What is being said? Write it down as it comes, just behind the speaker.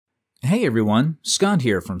Hey everyone, Scott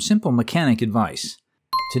here from Simple Mechanic Advice.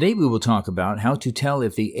 Today we will talk about how to tell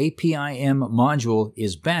if the APIM module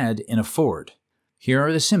is bad in a Ford. Here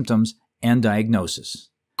are the symptoms and diagnosis.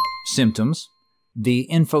 Symptoms: the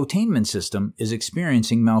infotainment system is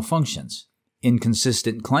experiencing malfunctions.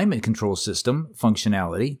 Inconsistent climate control system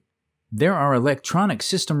functionality. There are electronic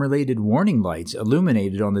system-related warning lights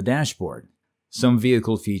illuminated on the dashboard. Some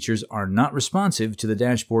vehicle features are not responsive to the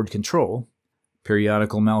dashboard control.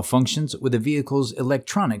 Periodical malfunctions with the vehicle's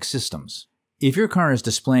electronic systems. If your car is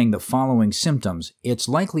displaying the following symptoms, it's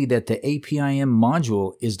likely that the APIM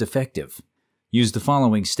module is defective. Use the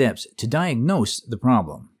following steps to diagnose the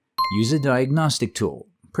problem. Use a diagnostic tool,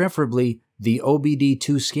 preferably the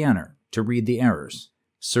OBD2 scanner, to read the errors.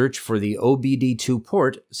 Search for the OBD2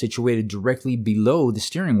 port situated directly below the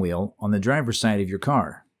steering wheel on the driver's side of your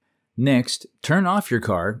car. Next, turn off your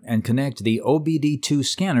car and connect the OBD2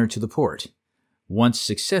 scanner to the port. Once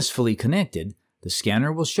successfully connected, the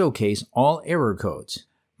scanner will showcase all error codes.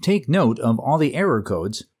 Take note of all the error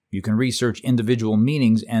codes. You can research individual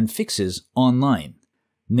meanings and fixes online.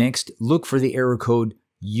 Next, look for the error code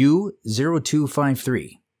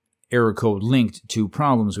U0253, error code linked to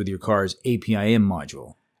problems with your car's APIM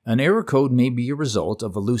module. An error code may be a result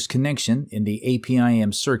of a loose connection in the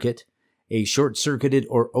APIM circuit, a short-circuited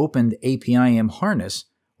or opened APIM harness,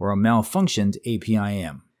 or a malfunctioned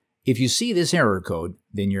APIM. If you see this error code,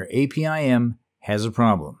 then your APIM has a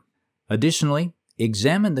problem. Additionally,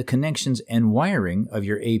 examine the connections and wiring of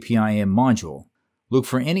your APIM module. Look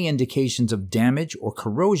for any indications of damage or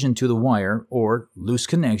corrosion to the wire, or loose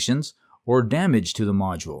connections, or damage to the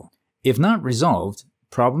module. If not resolved,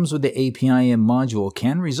 problems with the APIM module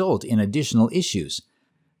can result in additional issues,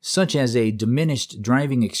 such as a diminished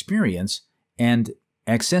driving experience and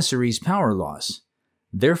accessories power loss.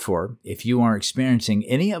 Therefore, if you are experiencing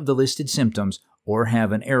any of the listed symptoms or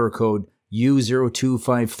have an error code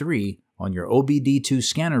U0253 on your OBD2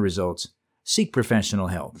 scanner results, seek professional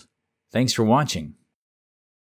help. Thanks for watching.